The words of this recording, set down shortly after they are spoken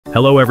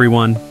Hello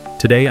everyone!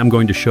 Today I'm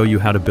going to show you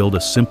how to build a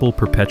simple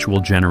perpetual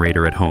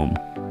generator at home.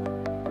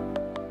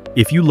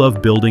 If you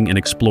love building and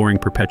exploring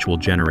perpetual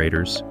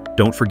generators,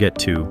 don't forget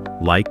to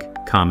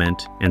like,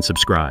 comment, and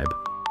subscribe.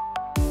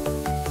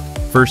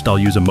 First, I'll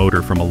use a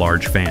motor from a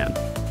large fan.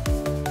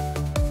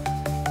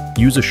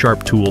 Use a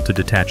sharp tool to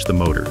detach the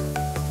motor.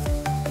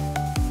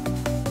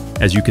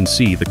 As you can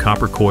see, the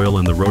copper coil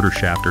and the rotor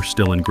shaft are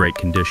still in great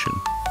condition.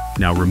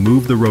 Now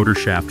remove the rotor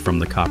shaft from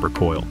the copper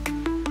coil.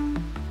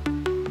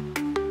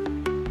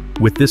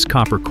 With this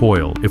copper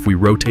coil, if we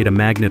rotate a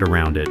magnet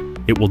around it,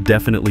 it will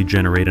definitely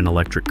generate an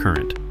electric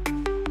current.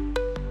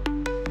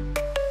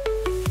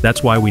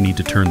 That's why we need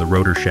to turn the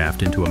rotor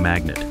shaft into a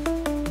magnet.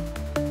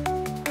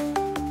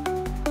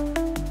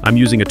 I'm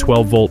using a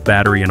 12-volt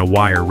battery and a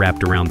wire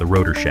wrapped around the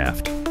rotor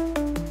shaft.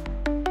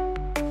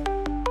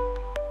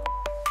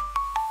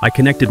 I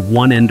connected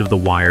one end of the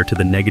wire to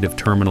the negative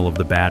terminal of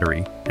the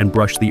battery and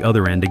brushed the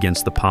other end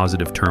against the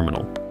positive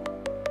terminal.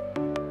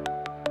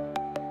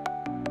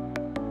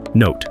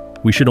 Note,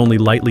 we should only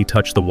lightly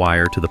touch the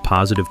wire to the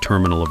positive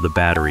terminal of the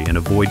battery and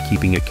avoid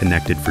keeping it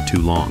connected for too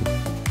long.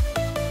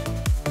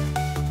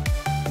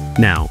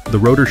 Now, the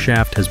rotor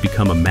shaft has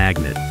become a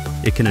magnet.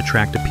 It can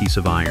attract a piece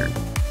of iron.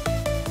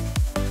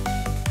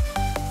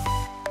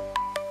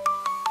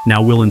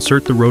 Now we'll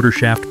insert the rotor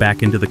shaft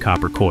back into the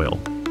copper coil.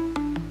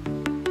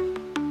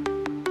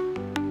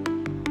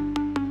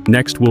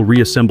 Next, we'll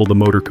reassemble the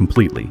motor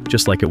completely,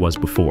 just like it was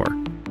before.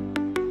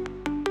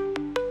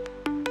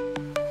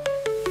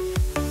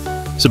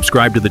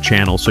 Subscribe to the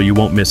channel so you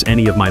won't miss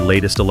any of my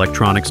latest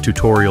electronics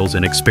tutorials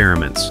and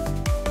experiments.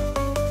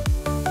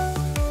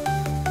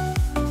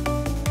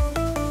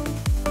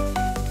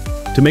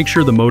 To make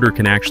sure the motor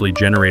can actually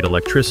generate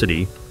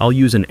electricity, I'll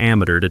use an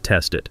ammeter to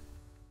test it.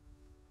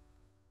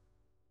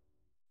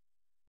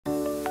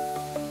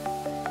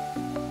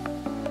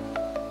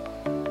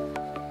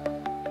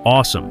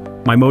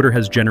 Awesome! My motor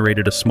has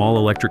generated a small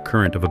electric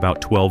current of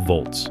about 12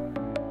 volts.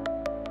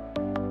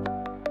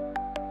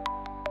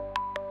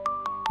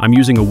 I'm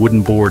using a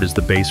wooden board as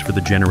the base for the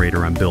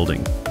generator I'm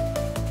building.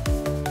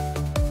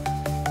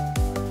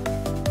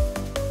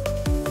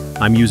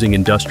 I'm using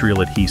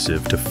industrial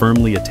adhesive to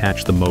firmly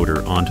attach the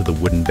motor onto the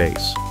wooden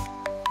base.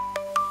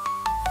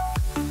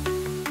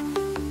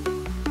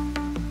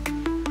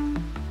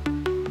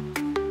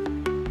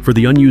 For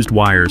the unused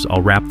wires,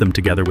 I'll wrap them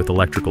together with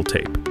electrical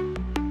tape.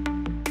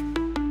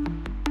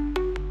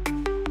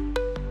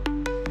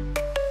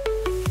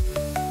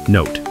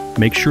 Note,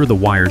 make sure the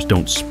wires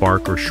don't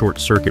spark or short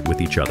circuit with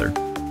each other.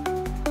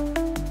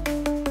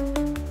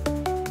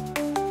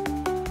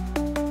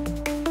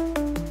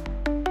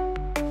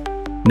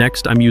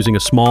 Next, I'm using a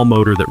small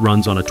motor that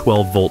runs on a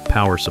 12-volt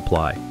power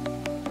supply.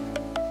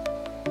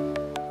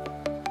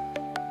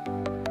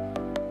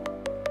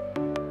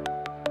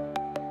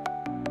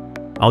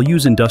 I'll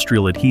use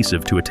industrial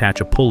adhesive to attach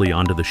a pulley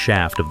onto the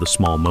shaft of the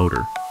small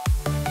motor.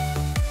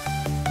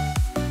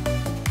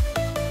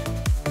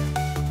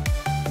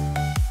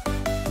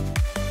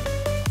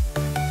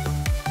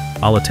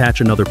 I'll attach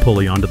another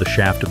pulley onto the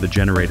shaft of the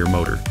generator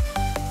motor.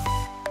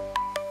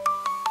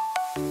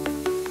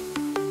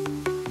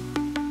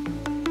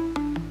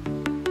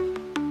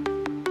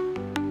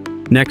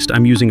 Next,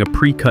 I'm using a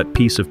pre-cut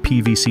piece of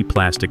PVC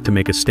plastic to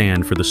make a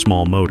stand for the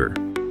small motor.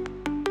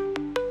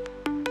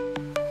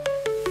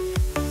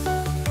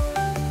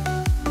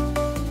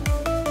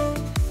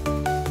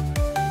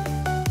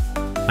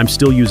 I'm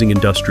still using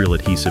industrial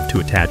adhesive to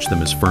attach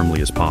them as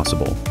firmly as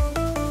possible.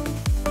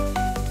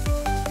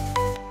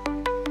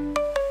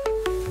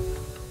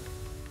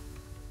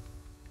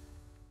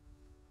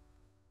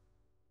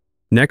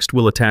 Next,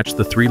 we'll attach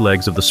the 3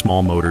 legs of the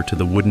small motor to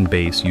the wooden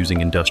base using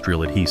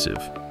industrial adhesive.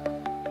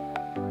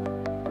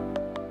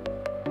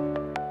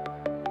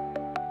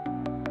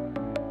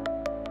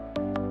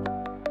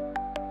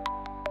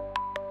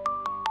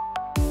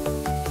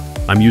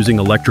 I'm using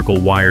electrical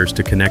wires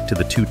to connect to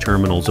the 2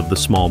 terminals of the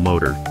small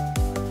motor.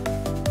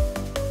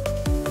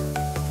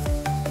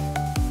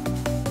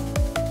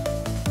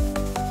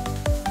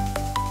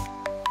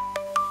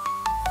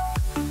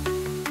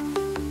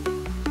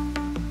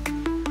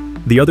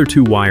 The other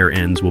 2 wire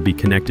ends will be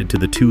connected to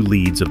the 2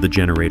 leads of the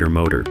generator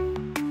motor.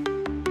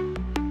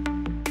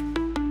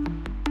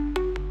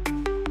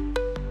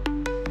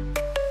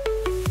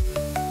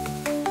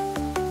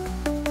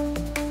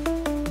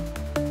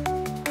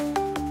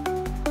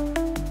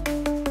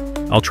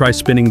 I'll try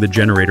spinning the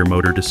generator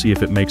motor to see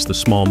if it makes the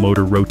small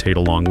motor rotate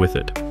along with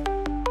it.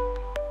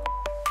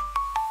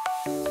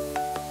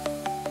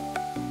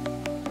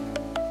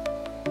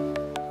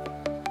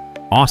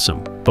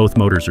 Awesome! Both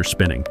motors are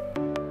spinning.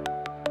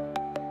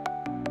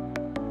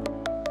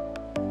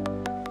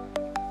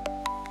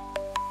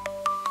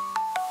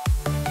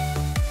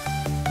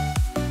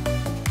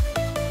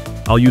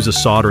 I'll use a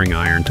soldering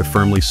iron to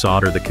firmly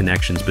solder the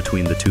connections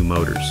between the 2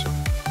 motors.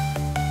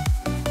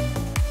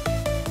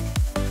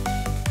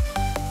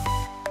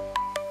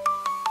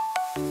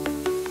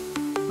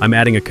 I'm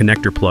adding a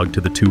connector plug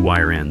to the 2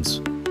 wire ends.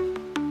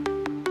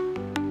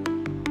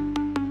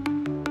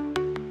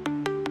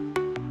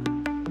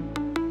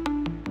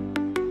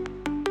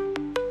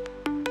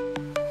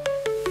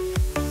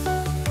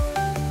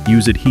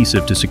 Use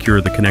adhesive to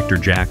secure the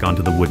connector jack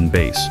onto the wooden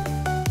base.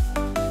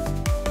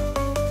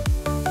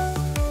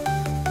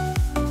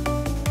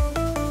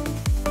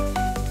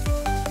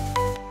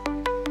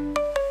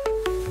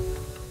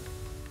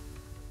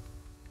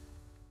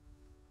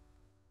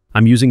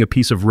 I'm using a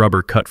piece of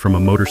rubber cut from a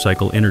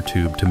motorcycle inner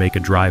tube to make a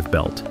drive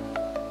belt.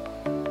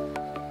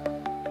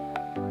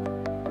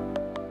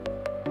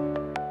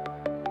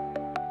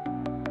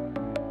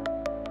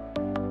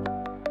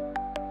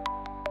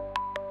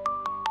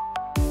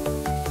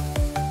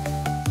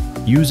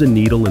 Use a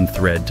needle and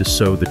thread to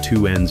sew the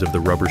two ends of the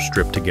rubber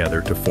strip together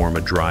to form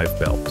a drive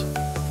belt.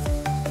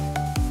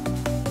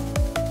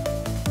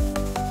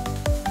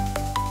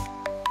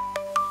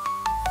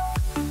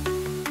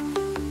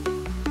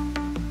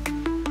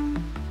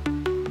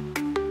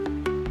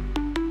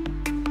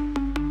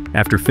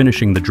 After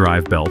finishing the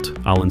drive belt,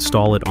 I'll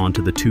install it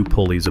onto the two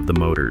pulleys of the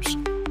motors.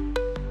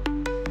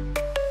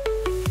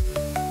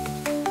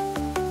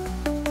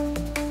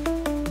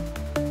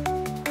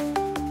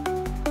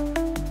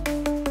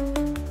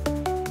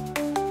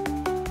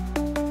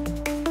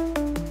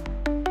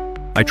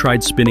 I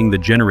tried spinning the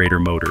generator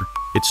motor.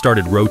 It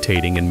started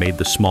rotating and made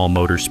the small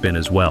motor spin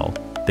as well.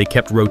 They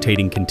kept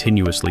rotating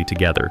continuously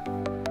together.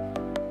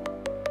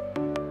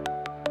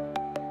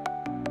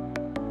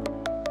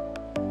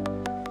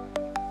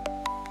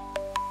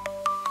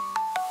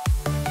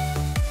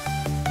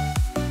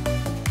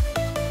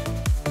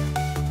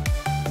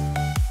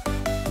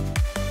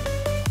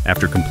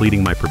 After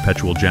completing my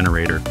perpetual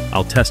generator,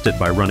 I'll test it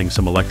by running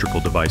some electrical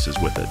devices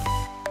with it.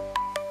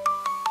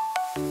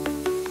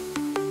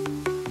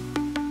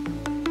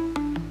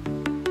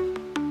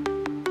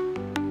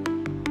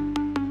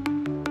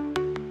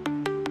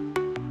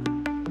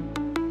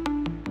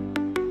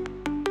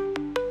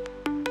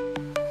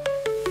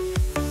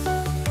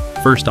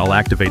 First, I'll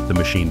activate the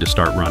machine to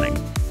start running.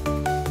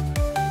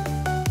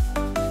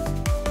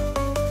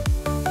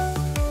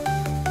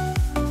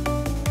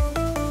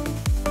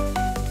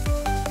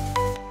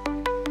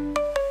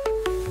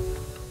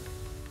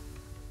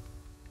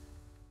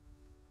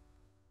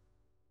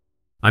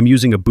 I'm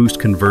using a boost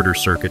converter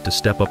circuit to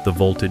step up the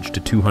voltage to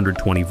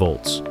 220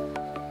 volts.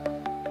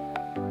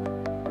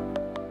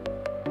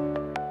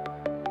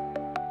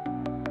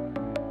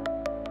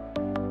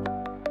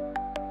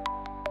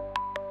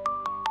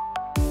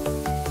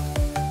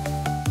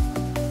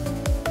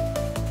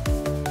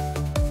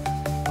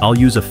 I'll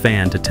use a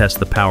fan to test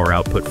the power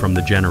output from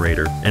the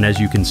generator, and as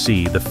you can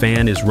see, the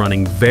fan is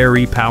running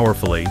very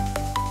powerfully.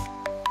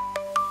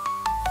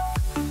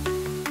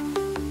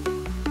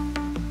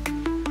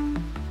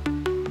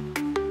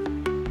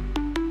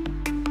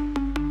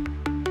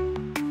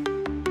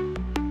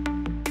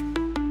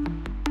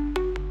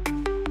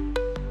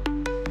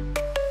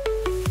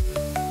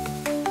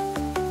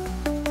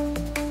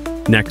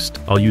 Next,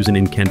 I'll use an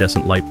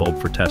incandescent light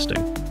bulb for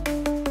testing.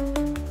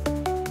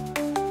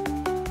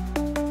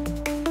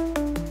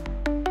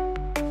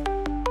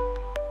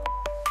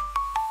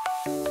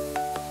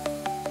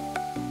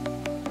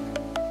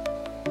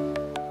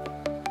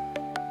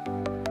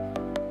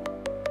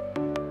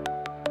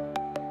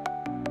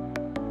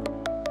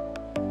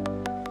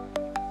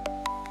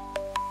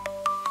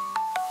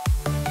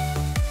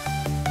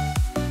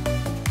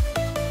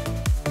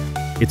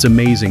 It's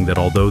amazing that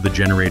although the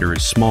generator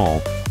is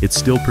small, it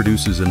still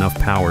produces enough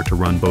power to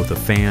run both a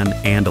fan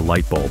and a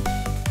light bulb.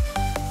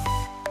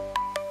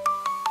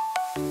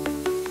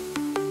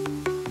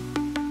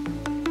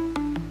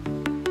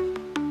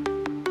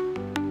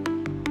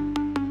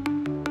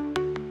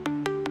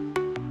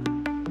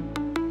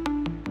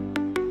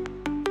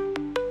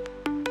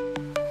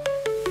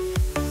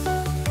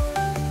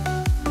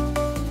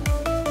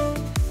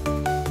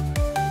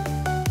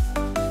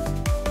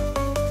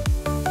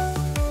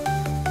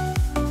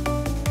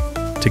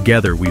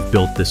 Together, we've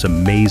built this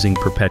amazing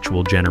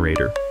perpetual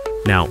generator.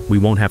 Now, we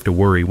won't have to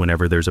worry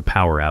whenever there's a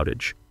power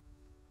outage.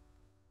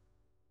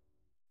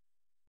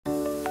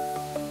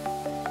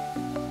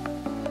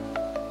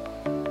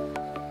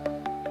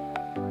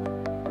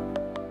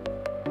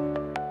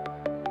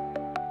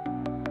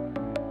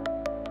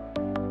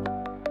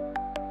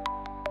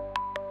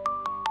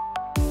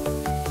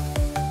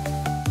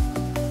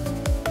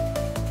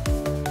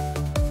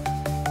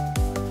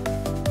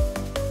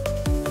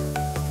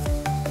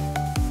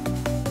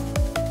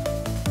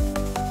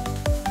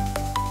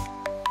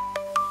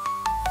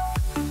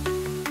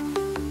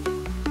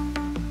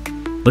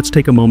 Let's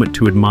take a moment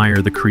to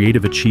admire the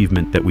creative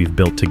achievement that we've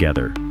built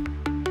together.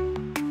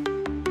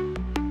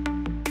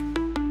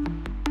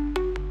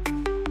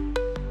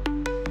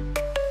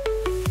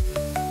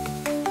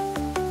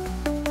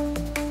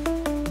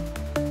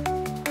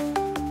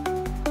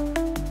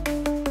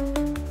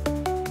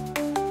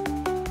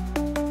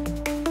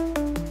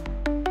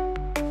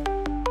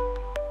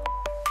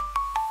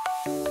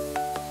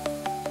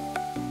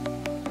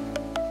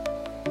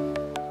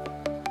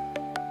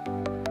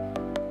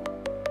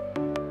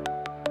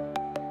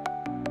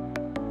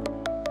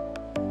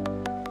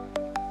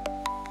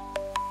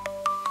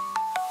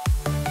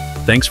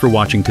 Thanks for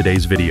watching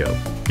today's video.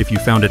 If you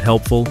found it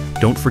helpful,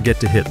 don't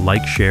forget to hit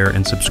like, share,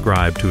 and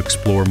subscribe to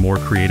explore more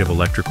creative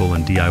electrical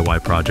and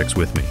DIY projects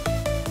with me.